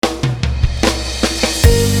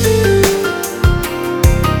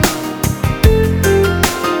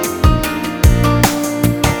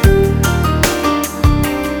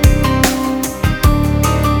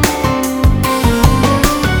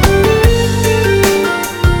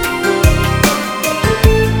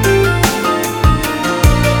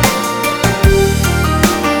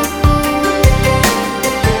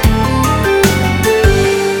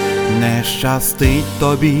щастить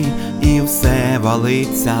тобі і все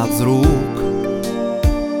валиться з рук.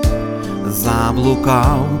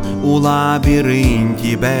 Заблукав у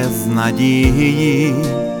лабіринті без надії.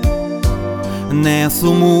 Не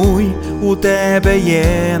сумуй, у тебе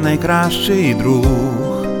є найкращий друг.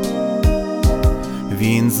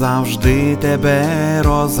 Він завжди тебе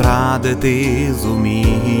розрадити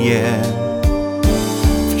зуміє.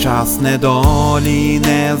 В час недолі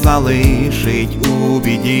не залишить у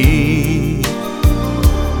біді.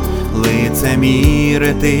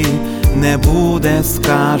 Лицемірити не буде,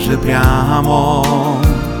 скаже прямо.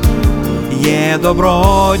 Є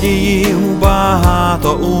добродіїв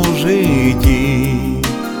багато у житті,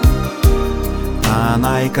 та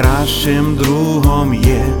найкращим другом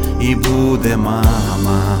є і буде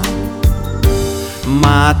мама.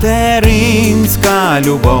 Материнська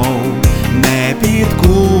любов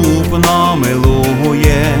непідкупно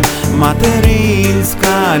милує.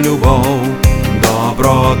 Материнська любов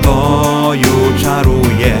добротою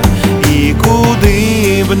чарує. І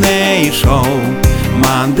куди б не йшов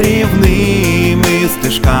мандрівними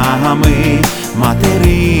стежками,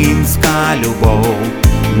 материнська любов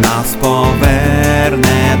нас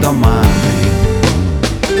поверне до мами.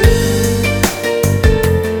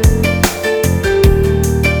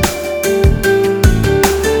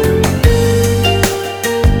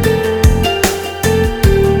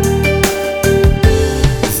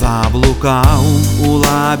 Заблукав у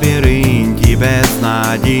лабіринті без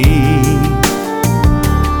надій,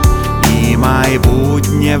 і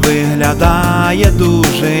майбутнє виглядає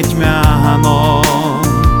дуже тьмяно.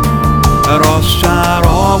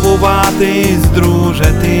 Розчаровуватись, друже,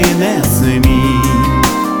 ти не смій,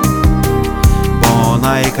 бо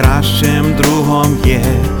найкращим другом є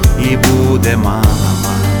і буде мама.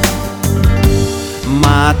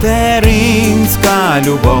 Материнська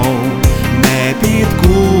любов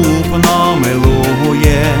непідкупно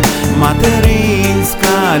милує.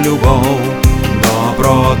 Материнська любов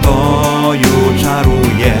добротою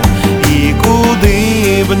чарує. І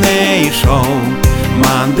куди б не йшов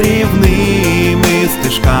мандрівними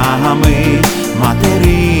стежками,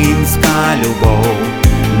 материнська любов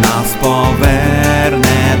нас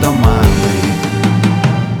поверне до мами.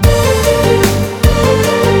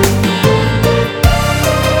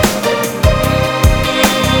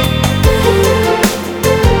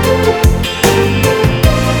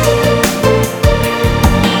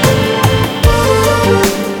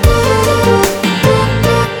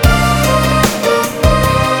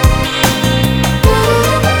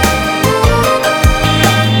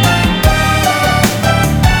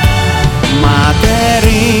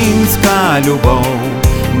 Материнська любов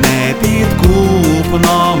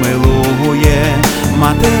непідкупно милує.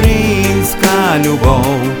 Материнська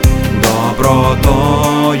любов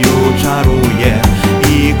добротою чарує.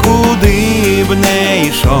 І куди б не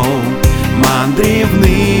йшов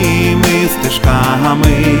мандрівними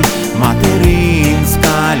стежками,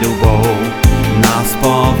 материнська любов нас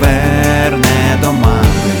поверне до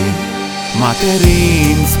мами.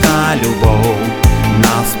 Материнська любов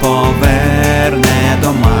нас поверне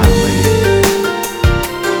до мами.